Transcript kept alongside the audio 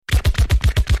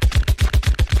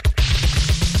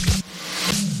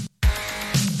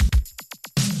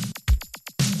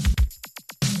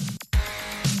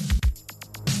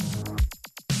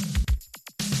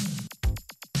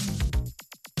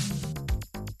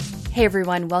Hey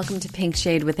everyone, welcome to Pink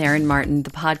Shade with Erin Martin,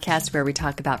 the podcast where we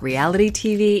talk about reality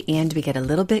TV and we get a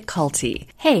little bit culty.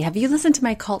 Hey, have you listened to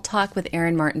my Cult Talk with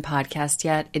Erin Martin podcast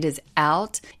yet? It is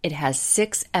out. It has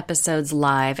 6 episodes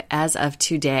live as of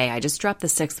today. I just dropped the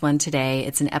 6th one today.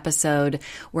 It's an episode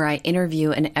where I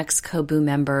interview an ex-Kobu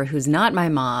member who's not my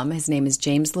mom. His name is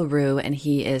James LaRue, and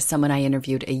he is someone I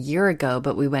interviewed a year ago,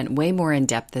 but we went way more in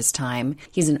depth this time.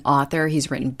 He's an author.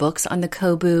 He's written books on the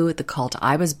Kobu, the cult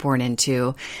I was born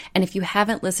into. And if you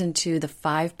haven't listened to the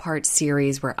 5-part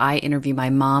series where I interview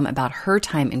my mom about her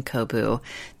time in Kobu,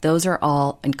 those are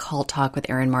all in Cult Talk with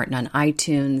Erin Martin on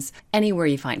iTunes, anywhere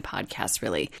you find podcasts,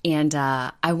 really. And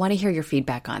I want to hear your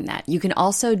feedback on that. You can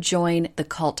also join the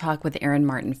Cult Talk with Erin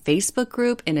Martin Facebook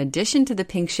group in addition to the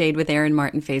Pink Shade with Erin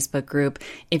Martin Facebook group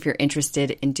if you're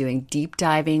interested in doing deep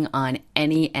diving on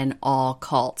any and all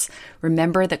cults.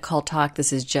 Remember that Cult Talk,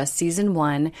 this is just season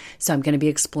 1, so I'm going to be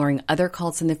exploring other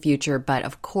cults in the future, but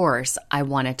of course, I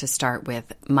wanted to start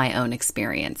with my own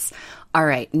experience. All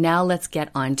right, now let's get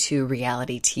on to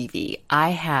reality TV. I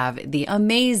have the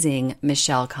amazing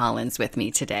Michelle Collins with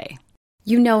me today.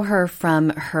 You know her from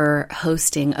her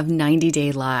hosting of 90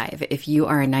 Day Live. If you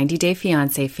are a 90 Day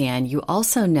Fiance fan, you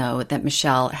also know that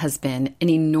Michelle has been an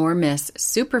enormous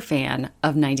super fan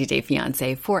of 90 Day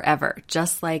Fiance forever,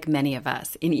 just like many of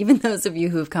us. And even those of you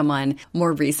who have come on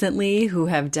more recently, who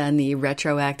have done the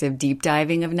retroactive deep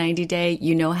diving of 90 Day,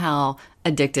 you know how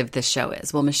addictive this show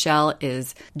is. Well, Michelle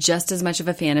is just as much of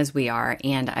a fan as we are,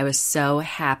 and I was so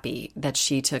happy that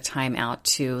she took time out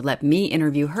to let me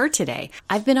interview her today.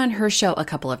 I've been on her show a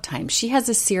couple of times. She has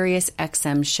a Sirius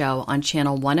XM show on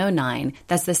channel 109.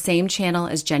 That's the same channel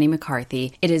as Jenny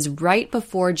McCarthy. It is right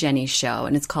before Jenny's show,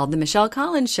 and it's called The Michelle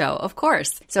Collins Show, of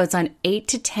course. So it's on 8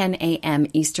 to 10 a.m.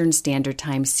 Eastern Standard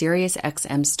Time, Sirius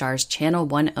XM Stars channel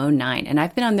 109. And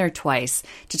I've been on there twice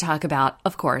to talk about,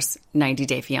 of course, 90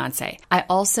 Day Fiance. I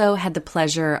also had the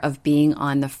pleasure of being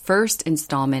on the first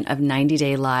installment of 90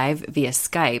 Day Live via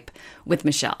Skype with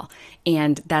Michelle,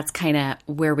 and that's kind of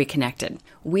where we connected.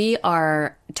 We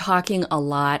are talking a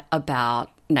lot about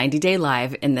 90 Day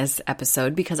Live in this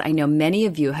episode because I know many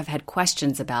of you have had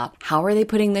questions about how are they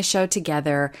putting this show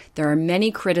together. There are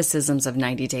many criticisms of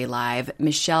 90 Day Live.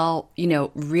 Michelle,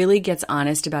 really gets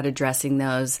honest about addressing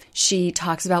those. She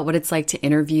talks about what it's like to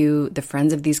interview the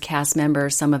friends of these cast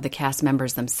members, some of the cast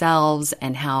members themselves,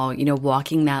 and how,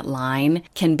 walking that line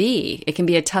can be. It can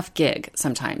be a tough gig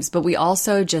sometimes, but we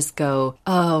also just go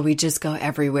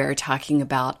everywhere talking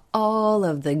about all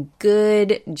of the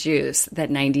good juice that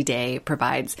 90 Day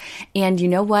provides. And you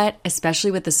know what?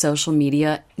 Especially with the social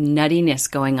media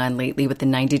nuttiness going on lately with the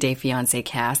 90 Day Fiance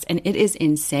cast, and it is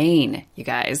insane, you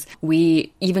guys.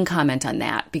 We even comment on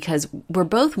that because we're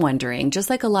both wondering, just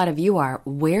like a lot of you are,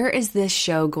 where is this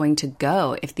show going to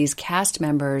go if these cast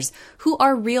members who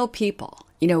are real people,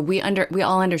 we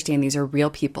all understand these are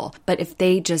real people, but if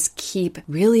they just keep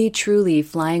really, truly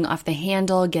flying off the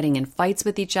handle, getting in fights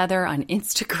with each other on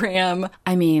Instagram,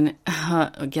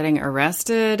 getting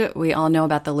arrested, we all know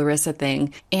about the Larissa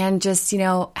thing, and just,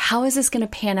 how is this going to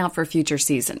pan out for future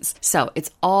seasons? So it's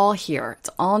all here.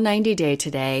 It's all 90 Day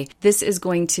today. This is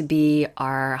going to be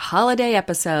our holiday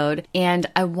episode, and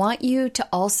I want you to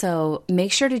also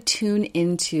make sure to tune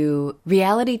into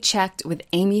Reality Checked with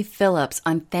Amy Phillips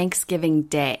on Thanksgiving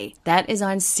Day. That is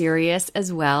on Sirius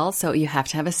as well, so you have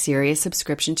to have a Sirius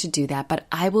subscription to do that, but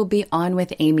I will be on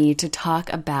with Amy to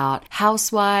talk about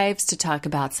housewives, to talk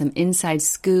about some inside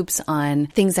scoops on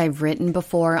things I've written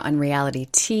before on reality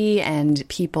tea and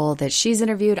people that she's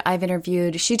interviewed, I've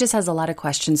interviewed. She just has a lot of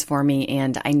questions for me,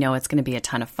 and I know it's going to be a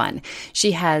ton of fun.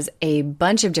 She has a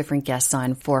bunch of different guests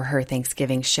on for her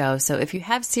Thanksgiving show, so if you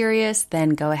have Sirius,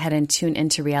 then go ahead and tune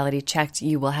into Reality Checked.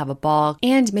 You will have a ball,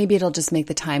 and maybe it'll just make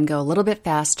the time go a little bit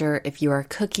faster if you are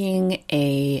cooking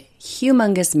a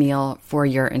humongous meal for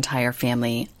your entire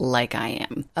family like I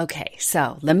am. Okay,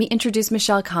 so let me introduce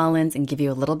Michelle Collins and give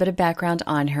you a little bit of background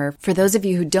on her. For those of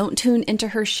you who don't tune into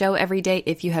her show every day,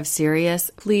 if you have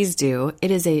Sirius, please do. It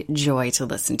is a joy to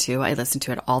listen to. I listen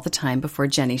to it all the time before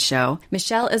Jenny's show.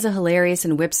 Michelle is a hilarious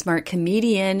and whip-smart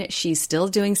comedian. She's still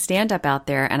doing stand-up out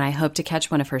there, and I hope to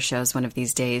catch one of her shows one of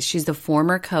these days. She's the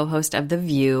former co-host of The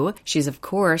View. She's, of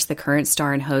course, the current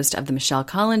star and host of The Michelle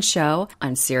Collins Show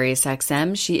on Sirius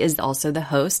XM. She is also the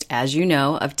host, as you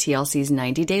know, of TLC's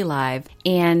 90 Day Live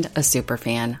and a super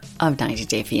fan of 90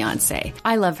 Day Fiance.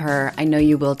 I love her. I know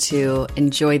you will too.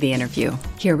 Enjoy the interview.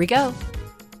 Here we go.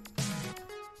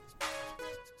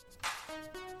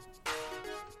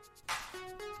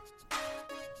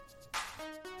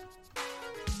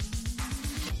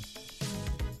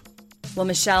 Well,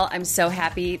 Michelle, I'm so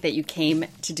happy that you came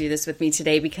to do this with me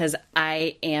today because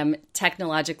I am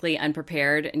technologically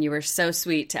unprepared, and you were so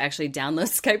sweet to actually download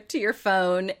Skype to your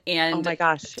phone and oh my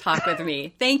gosh, talk with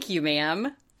me. Thank you,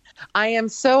 ma'am. I am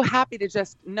so happy to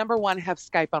just, number one, have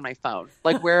Skype on my phone.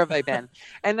 Like, where have I been?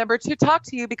 And number two, talk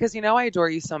to you because, I adore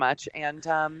you so much. And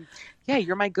yeah,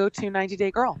 you're my go-to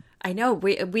 90-day girl. I know.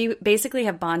 We basically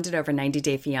have bonded over 90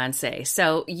 Day Fiance.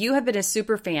 So you have been a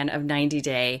super fan of 90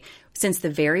 Day since the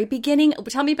very beginning.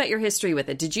 Tell me about your history with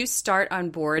it. Did you start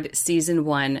on board season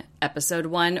 1, episode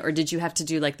 1, or did you have to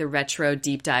do like the retro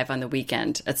deep dive on the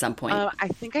weekend at some point? I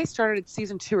think I started at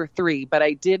season 2 or 3, but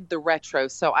I did the retro.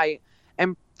 So I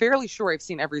am fairly sure I've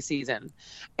seen every season.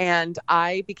 And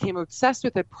I became obsessed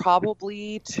with it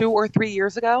probably 2 or 3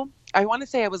 years ago. I want to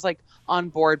say I was like on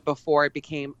board before it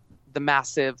became the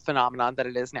massive phenomenon that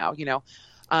it is now,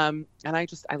 and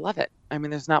I love it. I mean,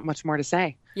 there's not much more to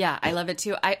say. Yeah, I love it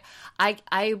too.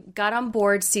 I got on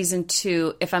board season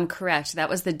 2, if I'm correct. That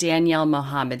was the Danielle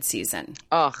Mohammed season.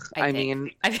 Ugh, I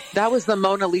mean, that was the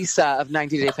Mona Lisa of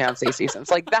 90 Day Fiancé seasons.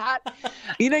 Like that,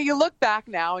 you look back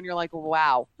now and you're like,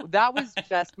 wow, that was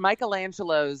just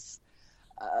Michelangelo's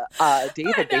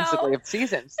David, basically, of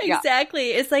seasons. Exactly.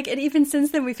 Yeah. It's like, and even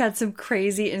since then, we've had some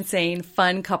crazy, insane,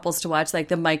 fun couples to watch, like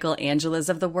the Michelangelos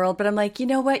of the world. But I'm like, you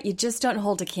know what? You just don't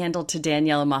hold a candle to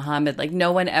Danielle Mohammed. Like,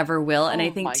 no one ever will. And I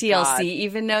think TLC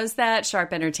even knows that.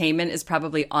 Sharp Entertainment is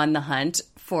probably on the hunt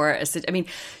for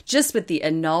just with the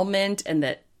annulment and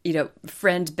the,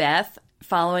 friend Beth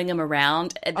following him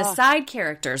around, the side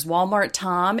characters, Walmart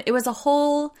Tom, it was a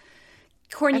whole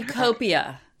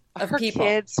cornucopia of her people.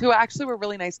 Kids who actually were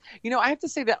really nice. I have to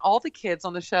say that all the kids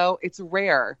on the show, it's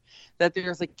rare that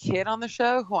there's a kid on the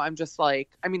show who I'm just like,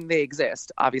 I mean, they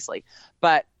exist, obviously,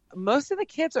 but most of the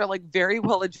kids are like very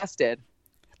well adjusted.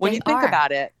 When you think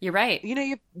about it, you're right.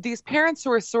 You have these parents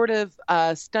who are sort of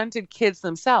stunted kids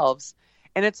themselves,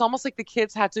 and it's almost like the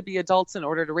kids had to be adults in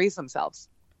order to raise themselves.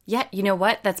 Yeah, you know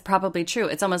what? That's probably true.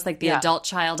 It's almost like the adult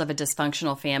child of a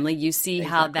dysfunctional family. You see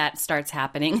how that starts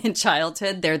happening in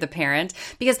childhood. They're the parent.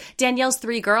 Because Danielle's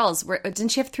 3 girls, didn't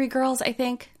she have 3 girls, I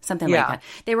think? Something like that.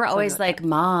 They were always like,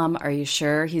 Mom, are you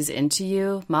sure he's into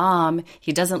you? Mom,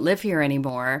 he doesn't live here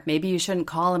anymore. Maybe you shouldn't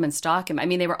call him and stalk him. I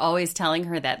mean, they were always telling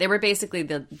her that. They were basically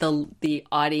the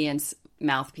audience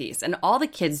mouthpiece. And all the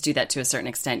kids do that to a certain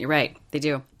extent. You're right. They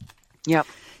do. Yep.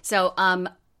 So,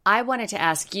 I wanted to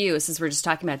ask you, since we're just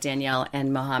talking about Danielle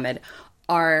and Mohammed,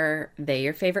 are they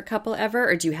your favorite couple ever?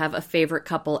 Or do you have a favorite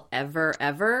couple ever?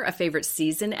 A favorite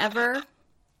season ever?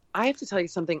 I have to tell you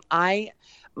something. I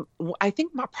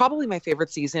think probably my favorite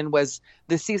season was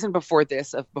the season before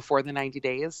this, of Before the 90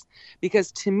 Days.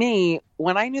 Because to me,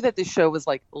 when I knew that this show was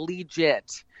like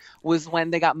legit, was when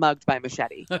they got mugged by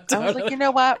Machete. I was like, you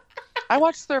know what? I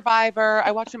watched Survivor.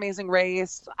 I watched Amazing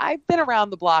Race. I've been around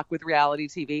the block with reality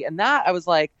TV. And that, I was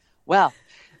like, well,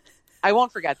 I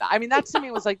won't forget that. I mean, that to me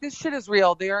was like, this shit is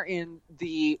real. They're in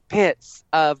the pits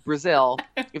of Brazil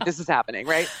if this is happening,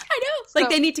 right? I know. So, like,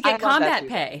 they need to get combat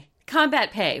pay.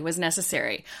 Combat pay was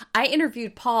necessary. I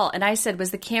interviewed Paul and I said,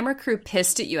 was the camera crew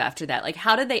pissed at you after that? Like,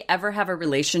 how did they ever have a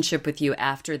relationship with you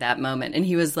after that moment? And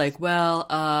he was like,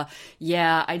 well,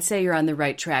 yeah, I'd say you're on the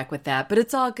right track with that, but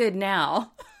it's all good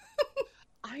now.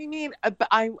 I mean,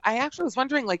 I actually was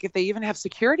wondering, like, if they even have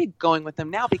security going with them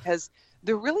now, because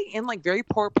they're really in like very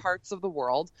poor parts of the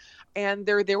world, and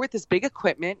they're there with this big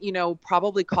equipment,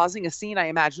 probably causing a scene, I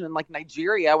imagine, in like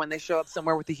Nigeria when they show up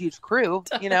somewhere with a huge crew,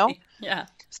 Yeah.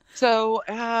 So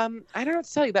I don't know what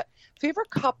to tell you, but favorite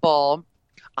couple,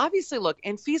 obviously, look,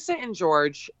 Anfisa and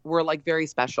George were like very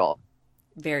special.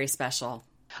 Very special.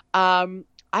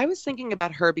 I was thinking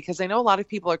about her because I know a lot of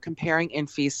people are comparing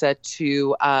Anfisa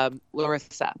to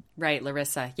Larissa. Right,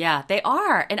 Larissa. Yeah, they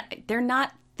are. And they're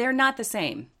not the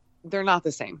same. They're not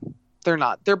the same. They're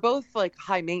not. They're both like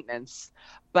high maintenance,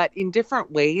 but in different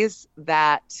ways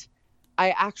that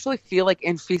I actually feel like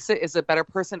Anfisa is a better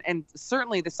person. And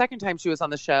certainly the second time she was on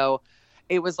the show,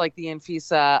 it was like the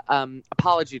Anfisa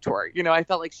apology tour. I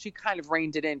felt like she kind of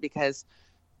reined it in, because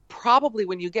probably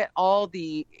when you get all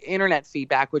the internet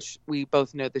feedback, which we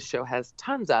both know this show has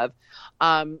tons of,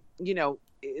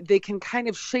 they can kind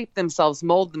of shape themselves,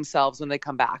 mold themselves when they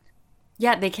come back.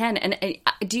 Yeah, they can. And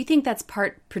do you think that's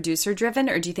part producer driven,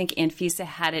 or do you think Anfisa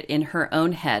had it in her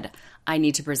own head? I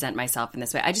need to present myself in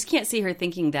this way. I just can't see her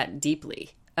thinking that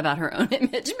deeply about her own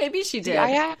image. Maybe she did.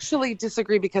 I actually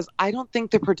disagree, because I don't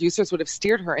think the producers would have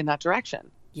steered her in that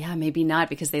direction. Yeah, maybe not,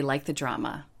 because they like the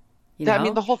drama. I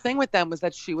mean, the whole thing with them was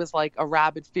that she was like a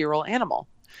rabid, feral animal.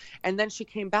 And then she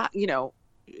came back,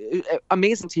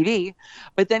 amazing TV,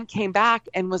 but then came back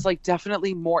and was like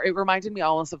definitely more. It reminded me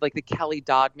almost of like the Kelly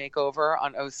Dodd makeover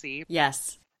on OC.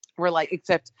 Yes. Where like,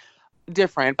 except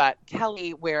different, but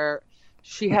Kelly, where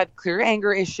she had clear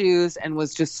anger issues and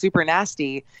was just super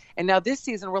nasty. And now this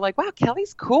season, we're like, wow,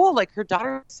 Kelly's cool. Like her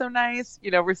daughter's so nice.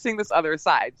 You know, we're seeing this other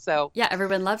side. So yeah,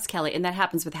 everyone loves Kelly. And that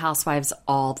happens with housewives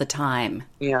all the time.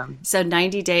 yeah. So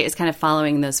 90 Day is kind of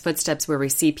following those footsteps where we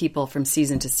see people from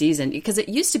season to season. Because it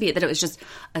used to be that it was just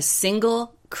a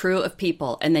single crew of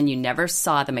people and then you never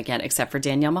saw them again except for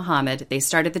Danielle Muhammad. They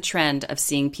started the trend of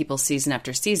seeing people season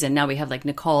after season. Now we have like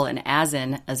Nicole and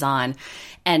Azan,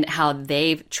 and how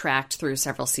they've tracked through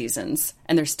several seasons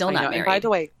and they're still not married. And by the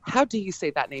way, how do you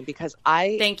say that name? Because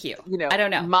thank you. You know, I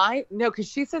don't know. Because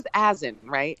she says Azan,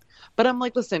 right? But I'm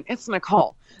like, listen, it's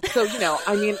Nicole. So, you know,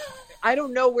 I mean, I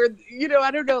don't know where, you know,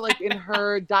 I don't know like in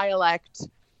her dialect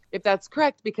if that's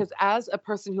correct, because as a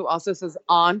person who also says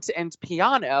aunt and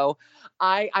piano,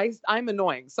 I'm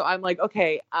annoying. So I'm like,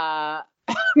 okay,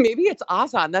 maybe it's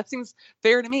Azan. That seems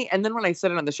fair to me. And then when I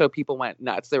said it on the show, people went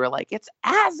nuts. They were like, it's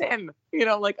Azan. You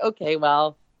know, like, okay,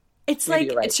 well. It's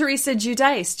like right. Teresa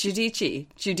Giudici.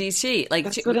 Like,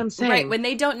 that's what I'm saying. Right. When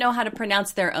they don't know how to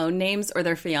pronounce their own names or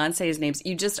their fiance's names,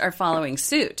 you just are following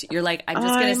suit. You're like, I'm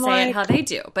just going to say it how they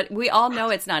do. But we all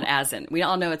know it's not Azan. We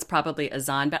all know it's probably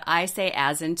Azan, but I say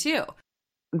Azan too.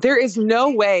 There is no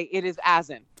way it is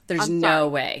Azan. There's no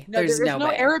way. No, there's no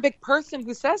way. Arabic person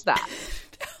who says that.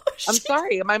 I'm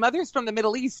sorry. My mother's from the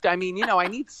Middle East. I mean, you know, I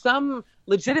need some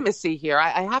legitimacy here.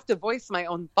 I have to voice my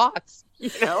own thoughts, you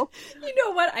know? You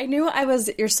know what? I knew I was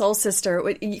your soul sister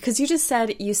because you just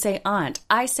said you say aunt.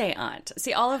 I say aunt.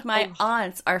 See, all of my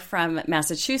aunts are from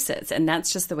Massachusetts, and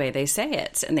that's just the way they say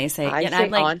it. And they say, and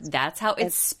I'm like, aunt. That's how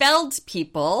it's spelled,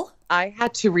 people. I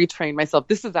had to retrain myself.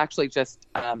 This is actually just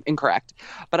incorrect,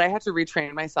 but I had to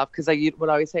retrain myself because I would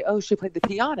always say, oh, she played the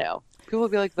piano. People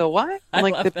would be like, the what? I'm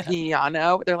like, the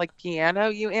piano. They're like, piano,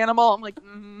 you animal? I'm like,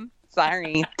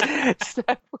 sorry.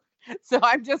 So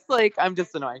I'm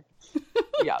just annoying.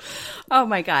 Yeah. Oh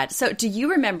my God. So do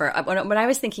you remember when I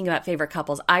was thinking about favorite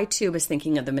couples, I too was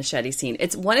thinking of the machete scene.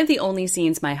 It's one of the only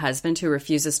scenes my husband, who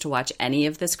refuses to watch any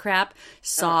of this crap,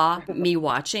 saw me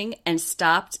watching and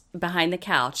stopped behind the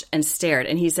couch and stared.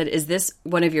 And he said, is this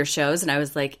one of your shows? And I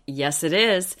was like, yes, it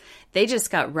is. They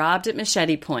just got robbed at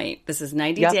Machete Point. This is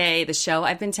 90 Day, the show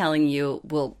I've been telling you.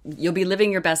 You'll be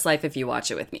living your best life if you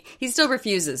watch it with me. He still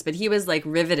refuses, but he was like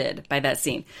riveted by that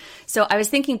scene. So I was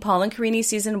thinking Paul and Karine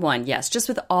season 1, yes, just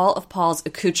with all of Paul's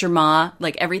accoutrement,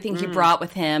 like everything he brought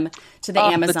with him to the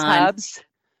Amazon.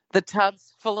 The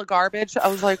tubs full of garbage. I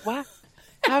was like, what?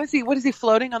 How is he? What is he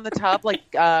floating on the tub?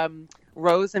 Like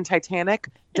Rose and Titanic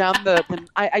down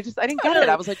I didn't get it.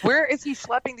 I was like, where is he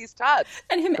schlepping these tubs?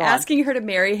 And him asking her to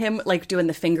marry him, like doing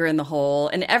the finger in the hole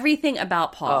and everything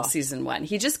about Paul season 1.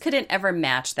 He just couldn't ever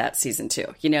match that season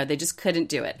 2. You know, they just couldn't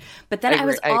do it. But then I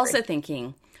was also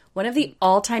thinking, one of the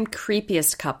all-time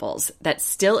creepiest couples that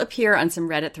still appear on some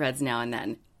Reddit threads now and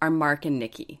then are Mark and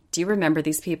Nikki. Do you remember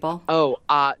these people? Oh,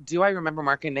 do I remember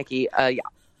Mark and Nikki? Yeah.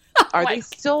 Are they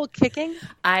still kicking?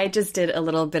 I just did a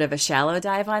little bit of a shallow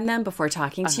dive on them before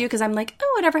talking to you because I'm like,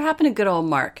 oh, whatever happened to good old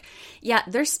Mark? Yeah,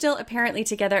 they're still apparently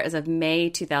together as of May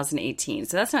 2018.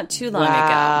 So that's not too long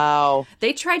ago.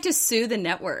 They tried to sue the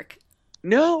network.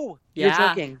 No, you're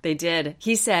joking. They did.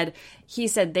 He said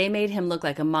they made him look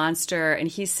like a monster and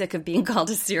he's sick of being called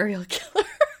a serial killer.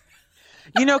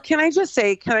 You know, can I just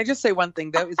say one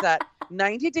thing, though, is that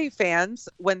 90 Day fans,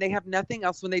 when they have nothing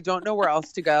else, when they don't know where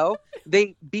else to go,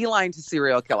 they beeline to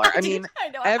serial killer. I mean,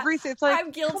 it's like,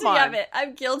 I'm guilty of it.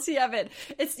 I'm guilty of it.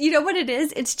 It's, you know what it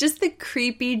is? It's just the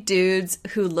creepy dudes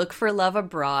who look for love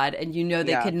abroad and you know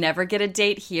they could never get a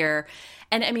date here.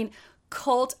 And I mean,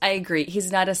 Colt, I agree.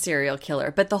 He's not a serial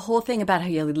killer. But the whole thing about how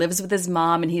he lives with his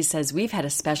mom and he says, we've had a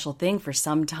special thing for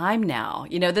some time now.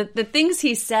 You know, the things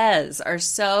he says are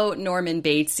so Norman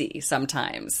Batesy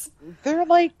sometimes. They're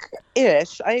like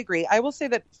ish. I agree. I will say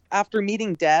that after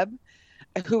meeting Deb,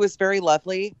 who was very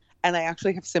lovely, and I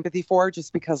actually have sympathy for her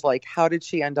just because, like, how did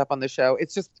she end up on the show?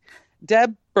 It's just,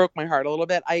 Deb broke my heart a little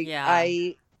bit.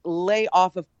 I lay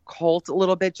off of Colt a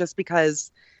little bit just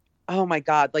because, oh my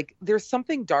God, like there's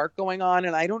something dark going on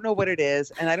and I don't know what it is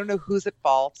and I don't know who's at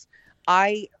fault.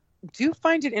 I do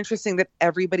find it interesting that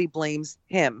everybody blames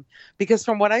him because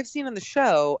from what I've seen on the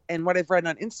show and what I've read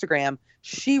on Instagram,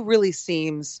 she really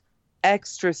seems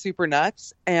extra super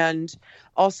nuts and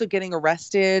also getting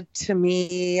arrested to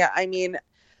me. I mean,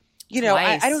 you know,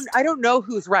 I don't know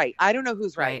who's right. I don't know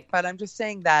who's right, but I'm just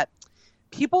saying that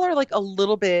people are like a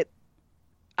little bit,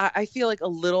 I feel like a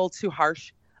little too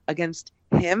harsh against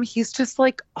him. He's just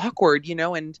like awkward, you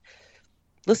know, and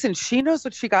Listen, she knows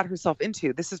what she got herself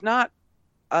into. This is not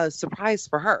a surprise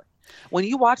for her. When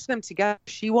you watch them together,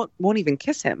 she won't even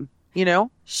kiss him, you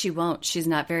know? She won't. She's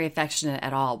not very affectionate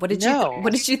at all. No.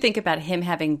 What did you think about him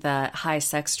having the high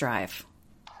sex drive?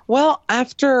 Well,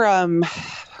 after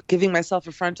giving myself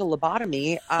a frontal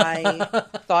lobotomy, I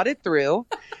thought it through.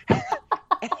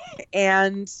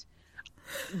 And,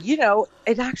 you know,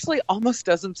 it actually almost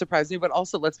doesn't surprise me, but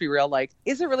also, let's be real, like,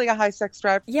 is it really a high sex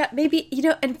drive? Yeah, maybe, you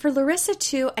know, and for Larissa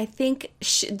too, I think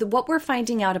what we're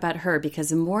finding out about her,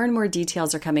 because more and more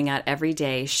details are coming out every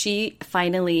day, she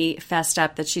finally fessed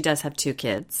up that she does have 2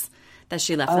 kids, that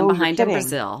she left them behind in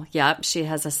Brazil. Yep, she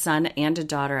has a son and a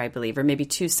daughter, I believe, or maybe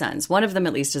 2 sons. One of them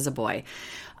at least is a boy.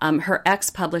 Her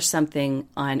ex published something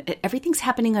on everything's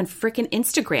happening on frickin'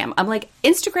 Instagram. I'm like,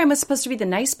 Instagram was supposed to be the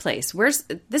nice place.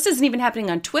 This isn't even happening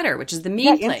on Twitter, which is the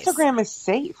mean place. Instagram is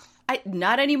safe.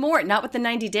 Not anymore. Not with the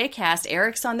 90-day cast.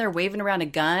 Eric's on there waving around a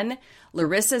gun.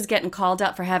 Larissa's getting called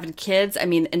out for having kids. I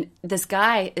mean, and this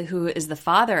guy who is the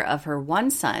father of her one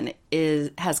son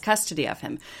has custody of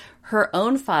him. Her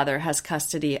own father has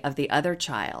custody of the other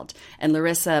child. And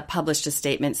Larissa published a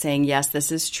statement saying, yes,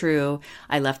 this is true.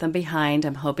 I left them behind.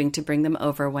 I'm hoping to bring them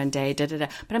over one day. Da, da, da.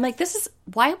 But I'm like,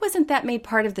 why wasn't that made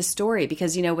part of the story?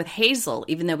 Because, you know, with Hazel,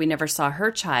 even though we never saw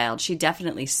her child, she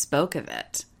definitely spoke of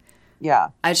it. Yeah.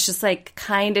 It's just like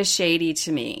kind of shady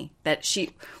to me that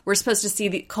we're supposed to see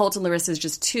the Colt and Larissa as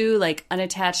just 2 like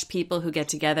unattached people who get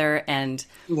together, and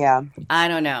yeah, I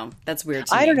don't know. That's weird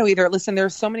to me. I don't know either. Listen,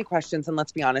 there's so many questions, and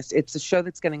let's be honest, it's a show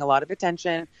that's getting a lot of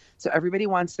attention. So everybody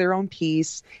wants their own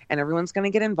piece and everyone's going to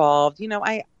get involved. You know,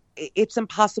 it's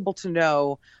impossible to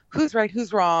know who's right,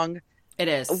 who's wrong. It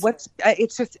is.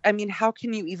 It's just, I mean, how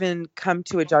can you even come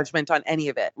to a judgment on any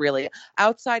of it, really,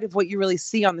 outside of what you really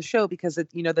see on the show? Because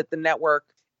you know that the network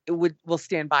will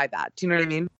stand by that. Do you know what I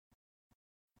mean?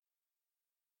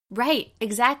 Right,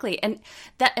 exactly. And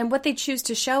what they choose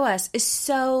to show us is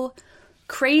so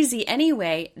crazy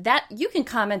anyway that you can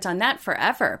comment on that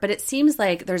forever. But it seems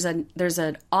like there's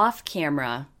an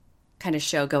off-camera kind of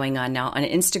show going on now on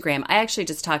Instagram. I actually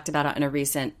just talked about it in a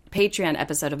recent Patreon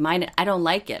episode of mine. I don't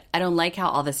like it. I don't like how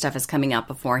all this stuff is coming out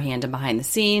beforehand and behind the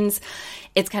scenes.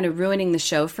 It's kind of ruining the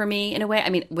show for me in a way. I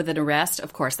mean, with an arrest,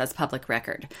 of course, that's public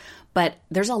record. But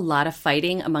there's a lot of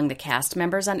fighting among the cast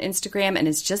members on Instagram, and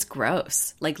it's just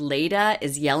gross. Like, Leda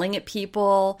is yelling at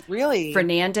people. Really?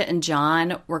 Fernanda and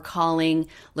John were calling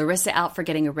Larissa out for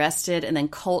getting arrested, and then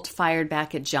Colt fired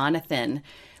back at Jonathan.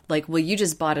 Like, well, you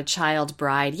just bought a child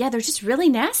bride. Yeah, they're just really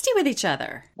nasty with each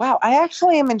other. Wow. I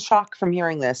actually am in shock from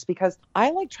hearing this, because I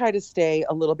try to stay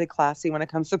a little bit classy when it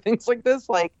comes to things like this.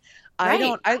 Like,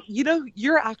 right. I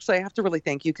have to really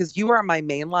thank you, because you are my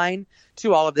main line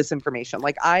to all of this information.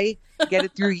 Like, I get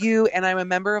it through you, and I'm a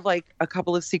member of like a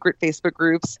couple of secret Facebook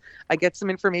groups. I get some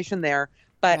information there,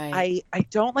 but right. I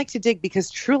don't like to dig, because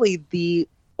truly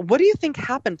what do you think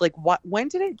happened? Like, when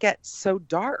did it get so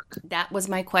dark? That was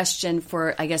my question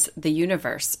for, I guess, the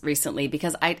universe recently,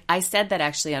 because I said that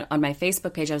actually on my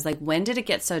Facebook page. I was like, when did it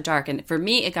get so dark? And for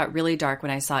me, it got really dark when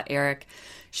I saw Eric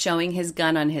showing his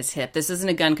gun on his hip. This isn't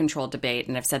a gun control debate,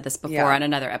 and I've said this before on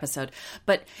another episode,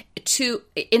 but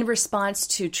in response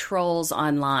to trolls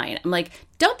online, I'm like,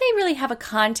 don't they really have a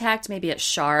contact maybe at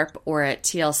Sharp or at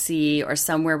TLC or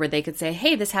somewhere where they could say,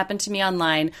 hey, this happened to me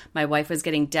online. My wife was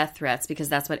getting death threats, because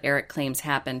that's what Eric claims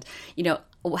happened. You know,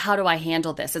 how do I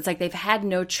handle this? It's like they've had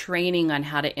no training on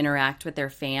how to interact with their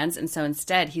fans. And so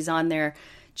instead, he's on there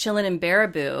chilling in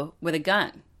Baraboo with a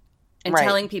gun and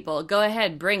telling people, go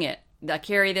ahead, bring it. I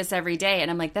carry this every day. And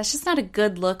I'm like, that's just not a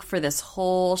good look for this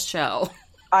whole show.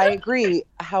 I agree.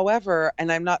 However,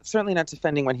 and I'm certainly not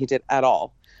defending what he did at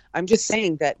all. I'm just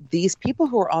saying that these people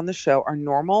who are on the show are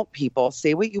normal people.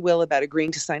 Say what you will about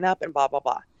agreeing to sign up and blah, blah,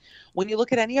 blah. When you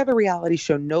look at any other reality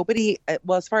show, nobody,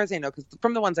 well, as far as I know, because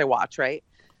from the ones I watch, right?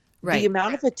 The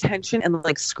amount of attention and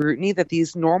like scrutiny that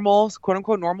these normal, quote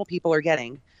unquote, normal people are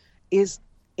getting is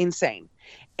insane.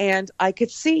 And I could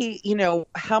see, you know,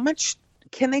 how much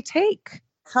can they take?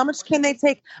 How much can they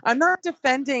take? I'm not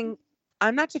defending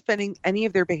any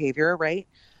of their behavior, right?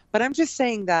 But I'm just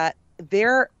saying that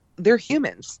they're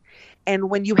humans. And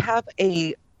when you have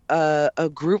a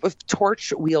group of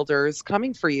torch wielders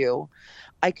coming for you,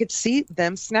 I could see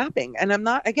them snapping. And I'm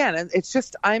not, again, it's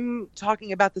just, I'm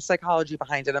talking about the psychology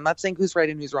behind it. I'm not saying who's right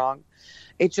and who's wrong.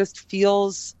 It just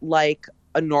feels like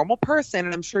a normal person,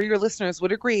 and I'm sure your listeners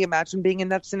would agree. Imagine being in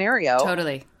that scenario.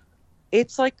 Totally.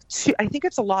 It's like, I think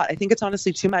it's a lot. I think it's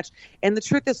honestly too much. And the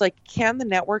truth is, like, can the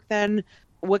network then,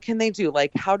 what can they do?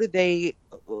 Like, how do they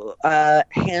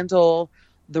handle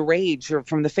the rage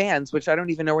from the fans, which I don't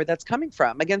even know where that's coming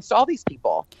from, against all these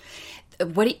people?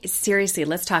 Seriously,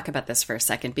 let's talk about this for a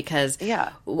second, because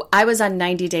Yeah. I was on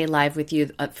 90 Day Live with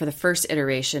you for the first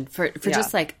iteration for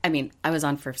just like, I mean, I was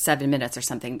on for 7 minutes or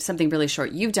something really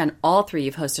short. You've done all three.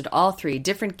 You've hosted all three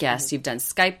different guests. You've done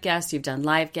Skype guests. You've done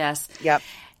live guests. Yep.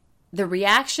 The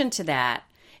reaction to that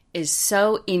is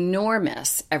so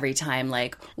enormous every time.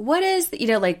 Like, what is,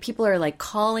 like people are like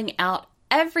calling out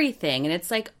everything. And it's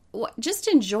like, just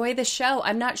enjoy the show.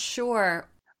 I'm not sure.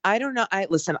 I don't know.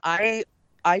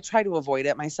 I try to avoid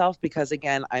it myself because,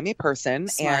 again, I'm a person.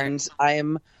 Smart. And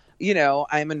I'm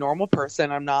a normal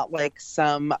person. I'm not like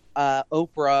some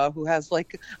Oprah who has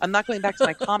like, I'm not going back to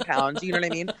my compound. You know what I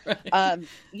mean? Right.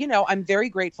 I'm very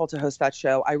grateful to host that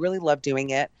show. I really love doing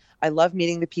it. I love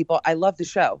meeting the people. I love the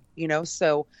show,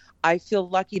 so I feel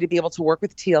lucky to be able to work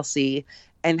with TLC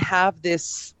and have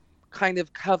this kind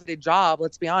of coveted job.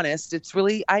 Let's be honest.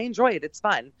 I enjoy it. It's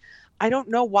fun. I don't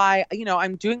know why,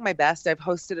 I'm doing my best. I've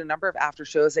hosted a number of after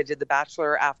shows. I did the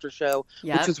Bachelor after show,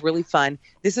 which was really fun.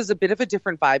 This is a bit of a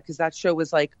different vibe because that show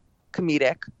was like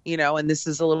comedic, and this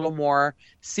is a little more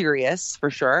serious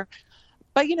for sure.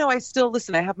 But, I still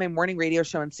listen. I have my morning radio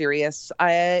show on Sirius.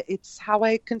 It's how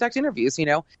I conduct interviews,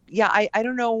 Yeah, I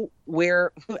don't know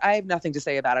I have nothing to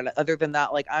say about it other than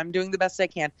that, like, I'm doing the best I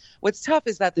can. What's tough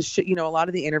is that a lot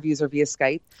of the interviews are via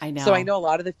Skype. I know. So I know a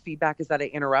lot of the feedback is that I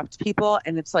interrupt people.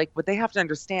 And it's like, what they have to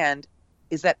understand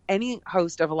is that any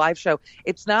host of a live show,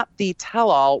 it's not the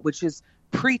tell-all, which is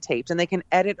pre-taped, and they can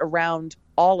edit around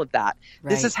all of that.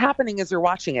 Right. This is happening as you're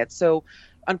watching it. So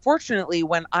unfortunately,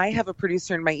 when I have a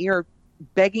producer in my ear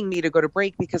begging me to go to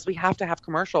break because we have to have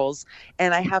commercials,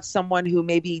 and I have someone who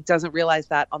maybe doesn't realize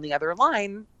that on the other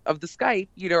line of the Skype,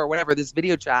 or whatever, this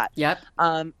video chat. Yep.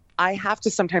 I have to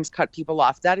sometimes cut people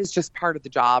off. That is just part of the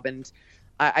job. And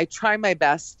I try my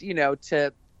best,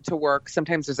 to work.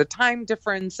 Sometimes there's a time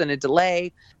difference and a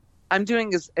delay. I'm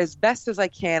doing as best as I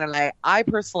can. And I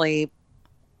personally,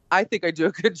 I think I do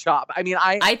a good job. I mean,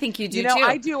 I think you do too.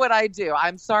 I do what I do.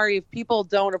 I'm sorry if people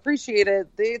don't appreciate it.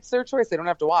 It's their choice. They don't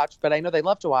have to watch, but I know they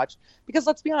love to watch because,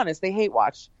 let's be honest, they hate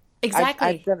watch. Exactly.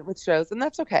 I've done it with shows, and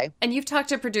that's okay. And you've talked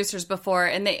to producers before,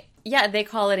 and they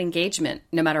call it engagement,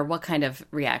 no matter what kind of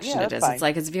reaction it is. Fine. It's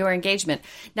like it's viewer engagement.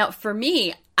 Now, for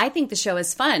me, I think the show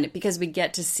is fun because we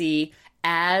get to see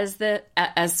as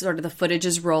sort of the footage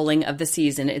is rolling of the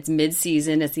season. It's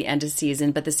mid-season, it's the end of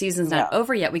season, but the season's not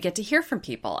over yet. We get to hear from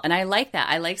people, and I like that.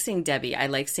 I like seeing Debbie. I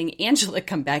like seeing Angela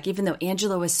come back, even though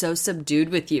Angela was so subdued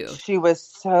with you. She was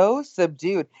so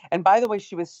subdued. And by the way,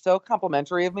 she was so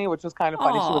complimentary of me, which was kind of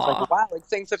funny. Aww. She was like, wow, like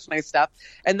saying such nice stuff.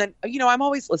 And then, I'm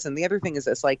always, listen, the other thing is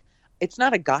this, like, it's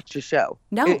not a gotcha show.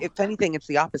 No. If anything, it's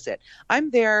the opposite.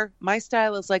 I'm there. My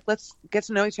style is like, let's get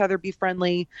to know each other, be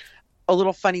friendly, a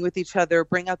little funny with each other,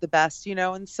 bring out the best,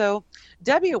 and so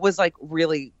Debbie was like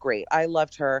really great. I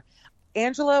loved her.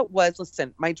 Angela was,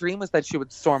 listen, my dream was that she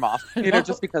would storm off,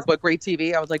 just because what great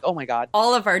TV. I was like, oh my God.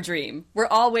 All of our dream. We're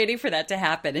all waiting for that to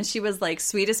happen. And she was like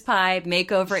sweet as pie,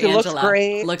 makeover she Angela. Looks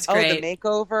great. Looks great. Oh, the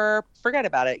makeover. Forget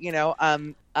about it.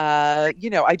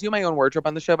 I do my own wardrobe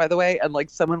on the show, by the way. And like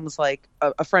someone was like,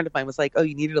 a friend of mine was like, oh,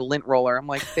 you needed a lint roller. I'm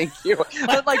like, thank you.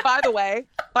 But like, by the way,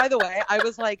 I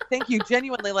was like, thank you.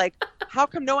 Genuinely, like, how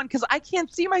come no one, because I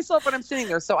can't see myself when I'm sitting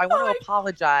there. So I want to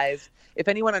apologize. If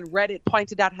anyone on Reddit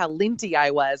pointed out how linty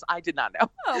I was, I did not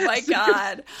know. Oh my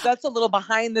God. That's a little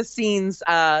behind the scenes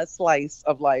slice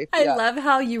of life. I love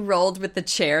how you rolled with the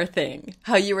chair thing,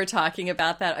 how you were talking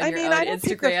about that on your own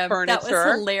Instagram. That was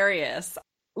hilarious.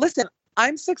 Listen,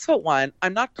 I'm 6'1".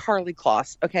 I'm not Carly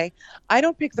Kloss. Okay. I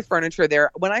don't pick the furniture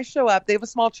there. When I show up, they have a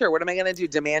small chair. What am I going to do?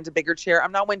 Demand a bigger chair?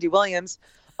 I'm not Wendy Williams.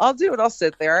 I'll do it. I'll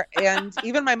sit there. And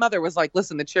even my mother was like,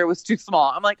 listen, the chair was too small.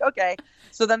 I'm like, okay.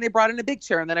 So then they brought in a big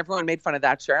chair, and then everyone made fun of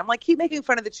that chair. I'm like, keep making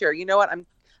fun of the chair. You know what? I'm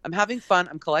having fun.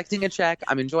 I'm collecting a check.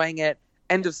 I'm enjoying it.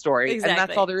 End of story. Exactly. And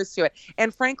that's all there is to it.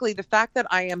 And frankly, the fact that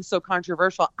I am so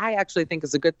controversial, I actually think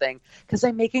is a good thing because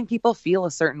I'm making people feel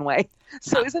a certain way.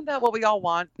 So isn't that what we all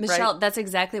want? Michelle, right? That's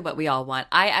exactly what we all want.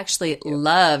 I actually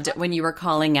loved when you were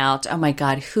calling out, oh my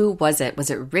God, who was it? Was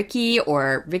it Ricky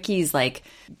or Ricky's like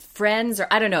friends? Or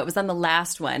I don't know. It was on the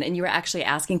last one. And you were actually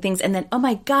asking things. And then, oh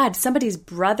my God, somebody's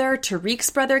brother, Tariq's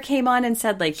brother came on and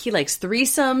said like he likes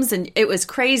threesomes. And it was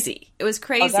crazy. It was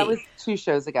crazy. Oh, that was 2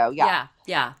 shows ago. Yeah.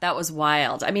 Yeah. That was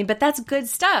wild. I mean, but that's good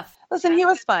stuff. Listen, he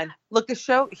was fun. Look, the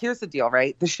show, here's the deal,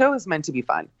 right? The show is meant to be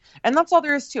fun. And that's all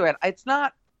there is to it. It's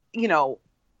not, I'm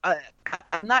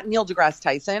not Neil deGrasse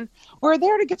Tyson. We're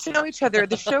there to get to know each other.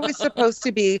 The show is supposed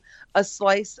to be a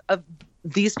slice of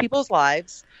these people's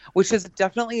lives, which is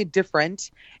definitely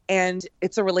different. And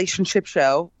it's a relationship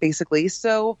show, basically.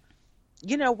 So,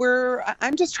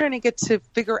 I'm just trying to get to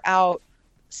figure out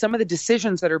some of the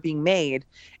decisions that are being made.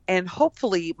 And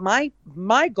hopefully my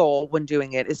goal when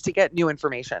doing it is to get new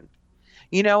information,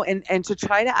 and to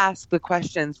try to ask the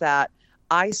questions that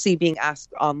I see being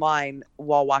asked online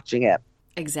while watching it.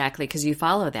 Exactly, because you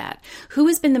follow that. Who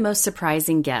has been the most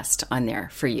surprising guest on there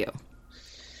for you?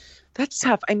 That's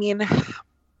tough. I mean,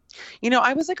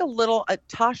 I was like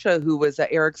Tasha, who was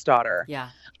Eric's daughter. Yeah.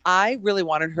 I really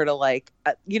wanted her to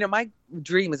my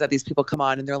dream is that these people come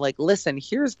on and they're like, listen,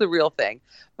 here's the real thing.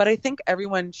 But I think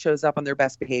everyone shows up on their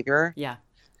best behavior. Yeah.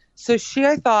 So she,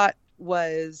 I thought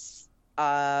was,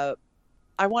 I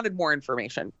wanted more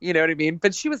information, you know what I mean?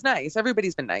 But she was nice.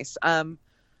 Everybody's been nice.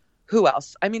 Who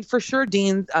else? I mean, for sure,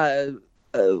 Dean,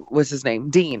 what's his name?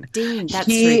 Dean. Dean, that's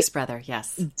Drake's brother,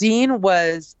 yes. Dean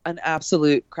was an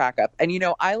absolute crack up. And,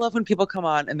 I love when people come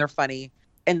on and they're funny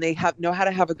and they know how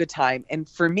to have a good time. And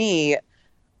for me,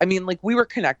 I mean, like we were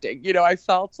connecting, I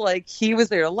felt like he was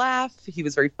there to laugh. He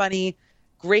was very funny.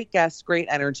 Great guest, great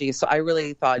energy. So I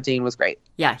really thought Dean was great.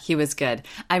 Yeah, he was good.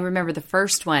 I remember the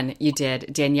first one you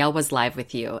did, Danielle was live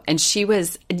with you. And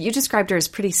you described her as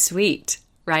pretty sweet,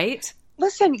 right?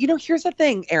 Listen, here's the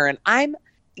thing, Erin.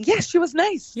 Yes, she was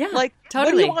nice. Yeah, like,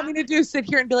 totally. What do you want me to do? Sit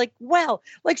here and be like, well,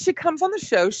 like she comes on the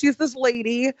show. She's this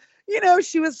lady,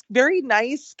 she was very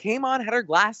nice, came on, had her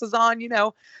glasses on,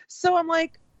 So I'm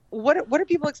like, what are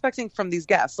people expecting from these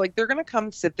guests? Like, they're going to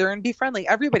come sit there and be friendly.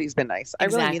 Everybody's been nice.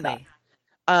 Exactly. I really mean that.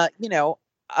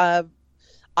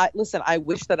 I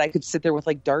wish that I could sit there with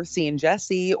like Darcy and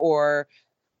Jesse or,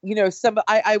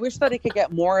 I wish that I could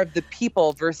get more of the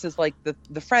people versus like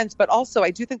the friends, but also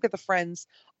I do think that the friends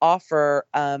offer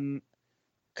kind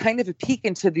of a peek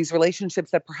into these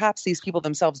relationships that perhaps these people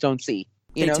themselves don't see.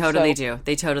 They totally do.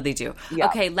 They totally do. Yeah.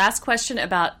 Okay, last question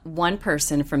about one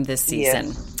person from this season.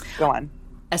 Yes. Go on.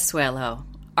 Asuelo.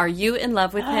 Are you in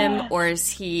love with him or is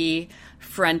he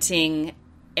fronting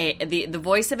the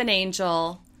voice of an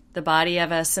angel, the body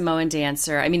of a Samoan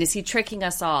dancer? I mean, is he tricking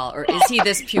us all, or is he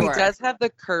this pure? He does have the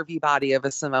curvy body of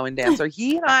a Samoan dancer.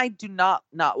 He and I do not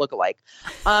look alike.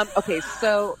 Okay,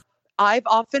 so I've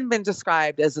often been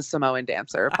described as a Samoan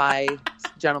dancer by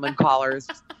gentlemen callers.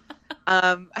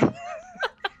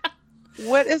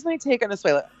 What is my take on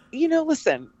Asuelo?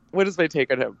 Listen, what is my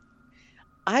take on him?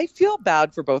 I feel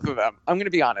bad for both of them. I'm going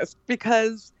to be honest,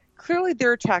 because clearly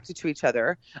they're attracted to each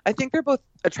other. I think they're both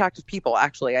attractive people,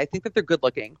 actually. I think that they're good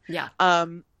looking. Yeah.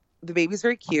 The baby's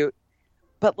very cute,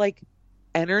 but like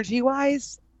energy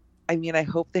wise, I mean, I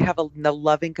hope they have a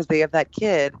loving, because they have that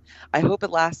kid. I hope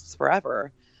it lasts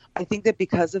forever. I think that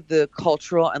because of the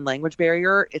cultural and language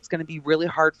barrier, it's going to be really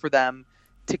hard for them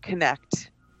to connect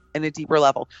in a deeper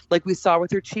level. Like we saw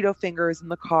with her Cheeto fingers in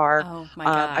the car. Oh my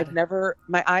God.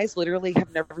 My eyes literally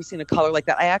have never seen a color like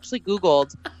that. I actually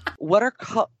Googled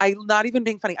I'm not even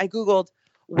being funny. I Googled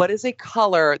what is a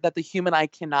color that the human eye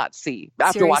cannot see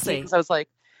after watching it. Because I was like,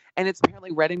 and it's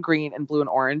apparently red and green and blue and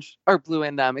orange, or blue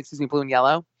and blue and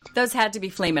yellow. Those had to be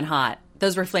Flamin' Hot.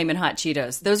 Those were Flamin' Hot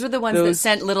Cheetos. Those were the ones that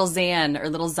sent little Zan or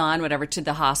little Zan, whatever, to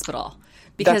the hospital.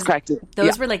 Because that's correct.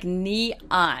 Those were like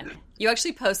neon. You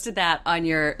actually posted that on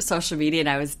your social media and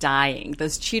I was dying.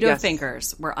 Those Cheeto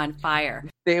fingers were on fire.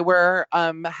 They were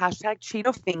hashtag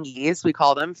Cheeto fingies. We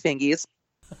call them fingies.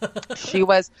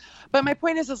 But my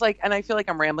point is like, and I feel like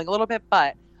I'm rambling a little bit,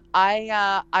 but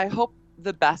I hope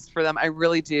the best for them. I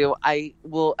really do.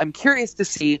 I'm curious to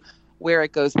see where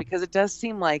it goes, because it does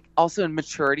seem like also in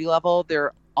maturity level,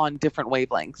 they're on different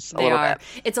wavelengths. They are.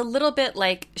 It's a little bit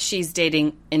like she's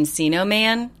dating Encino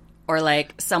Man, or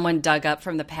like someone dug up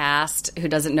from the past who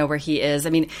doesn't know where he is.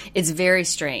 I mean, it's very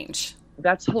strange.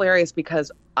 That's hilarious,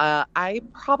 because I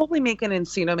probably make an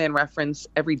Encino Man reference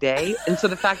every day. And so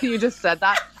the fact that you just said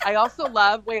that, I also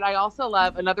love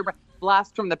another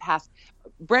blast from the past.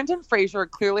 Brendan Fraser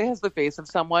clearly has the face of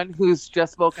someone who's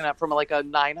just woken up from like a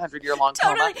 900-year-long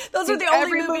coma. Totally. Those are the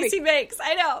only movies he makes.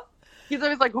 I know. He's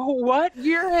always like, what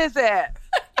year is it?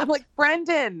 I'm like,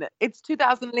 Brendan, it's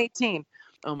 2018.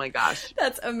 Oh my gosh.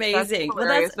 That's amazing.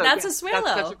 That's Asuelo.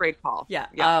 That's such a great call. Yeah.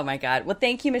 Oh my God. Well,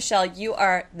 thank you, Michelle. You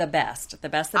are the best. The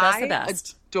best. I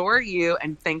adore you,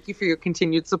 and thank you for your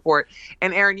continued support.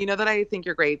 And Erin, you know that I think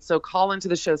you're great, so call into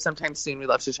the show sometime soon. We'd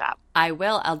love to chat. I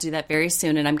will. I'll do that very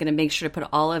soon, and I'm going to make sure to put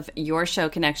all of your show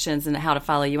connections and how to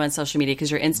follow you on social media,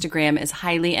 because your Instagram is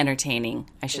highly entertaining,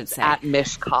 I should say. At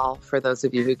Mishcall, for those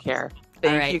of you who care.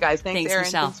 Thank you, guys. Thanks, Erin.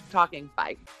 Michelle. Thanks for talking.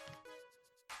 Bye.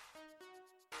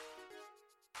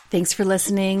 Thanks for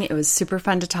listening. It was super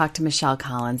fun to talk to Michelle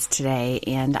Collins today,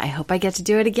 and I hope I get to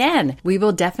do it again. We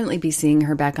will definitely be seeing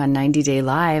her back on 90 Day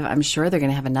Live. I'm sure they're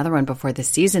going to have another one before the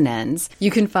season ends. You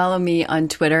can follow me on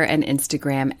Twitter and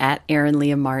Instagram at Erin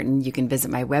Leah Martin. You can visit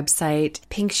my website,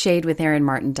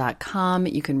 pinkshadeWithErinMartin.com.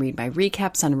 You can read my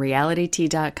recaps on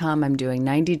realityt.com. I'm doing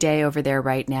 90 Day over there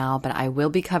right now, but I will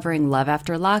be covering Love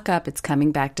After Lockup. It's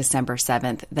coming back December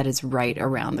 7th. That is right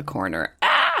around the corner.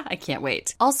 I can't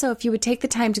wait. Also, if you would take the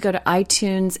time to go to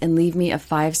iTunes and leave me a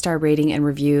 5-star rating and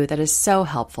review, that is so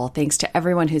helpful. Thanks to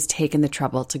everyone who's taken the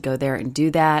trouble to go there and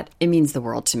do that. It means the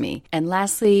world to me. And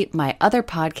lastly, my other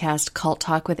podcast, Cult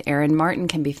Talk with Erin Martin,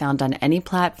 can be found on any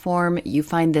platform you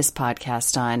find this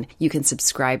podcast on. You can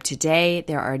subscribe today.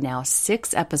 There are now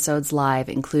 6 episodes live,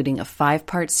 including a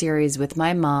 5-part series with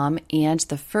my mom and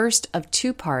the first of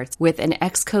 2 parts with an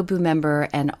ex-Kobu member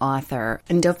and author.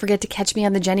 And don't forget to catch me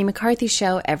on the Jenny McCarthy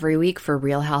Show every week for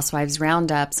Real Housewives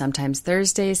Roundup, sometimes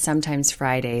Thursdays, sometimes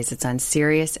Fridays. It's on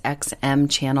Sirius XM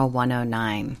Channel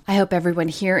 109. I hope everyone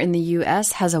here in the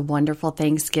U.S. has a wonderful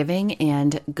Thanksgiving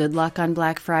and good luck on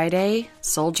Black Friday.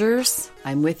 Soldiers,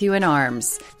 I'm with you in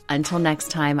arms. Until next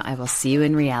time, I will see you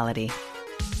in reality.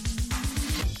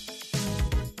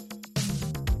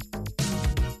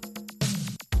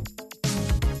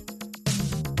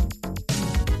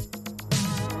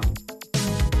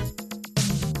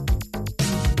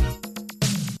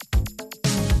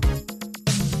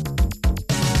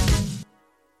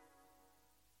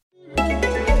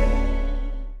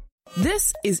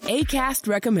 This is Acast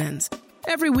Recommends.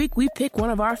 Every week we pick one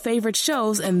of our favorite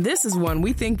shows, and this is one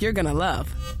we think you're gonna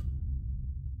love.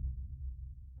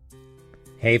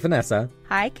 Hey, Vanessa.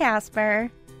 Hi,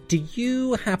 Casper. Do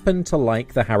you happen to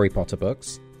like the Harry Potter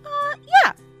books?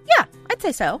 Yeah, I'd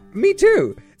say so. Me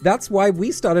too. That's why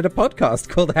we started a podcast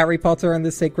called Harry Potter and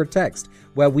the Sacred Text,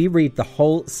 where we read the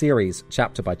whole series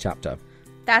chapter by chapter.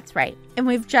 That's right. And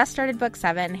we've just started book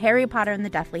 7, Harry Potter and the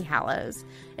Deathly Hallows.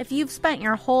 If you've spent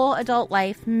your whole adult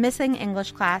life missing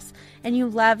English class and you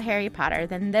love Harry Potter,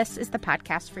 then this is the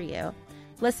podcast for you.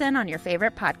 Listen on your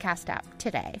favorite podcast app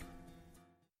today.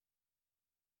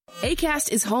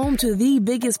 Acast is home to the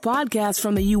biggest podcasts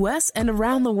from the U.S. and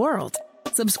around the world.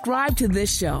 Subscribe to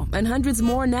this show and hundreds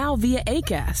more now via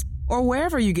Acast or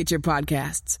wherever you get your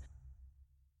podcasts.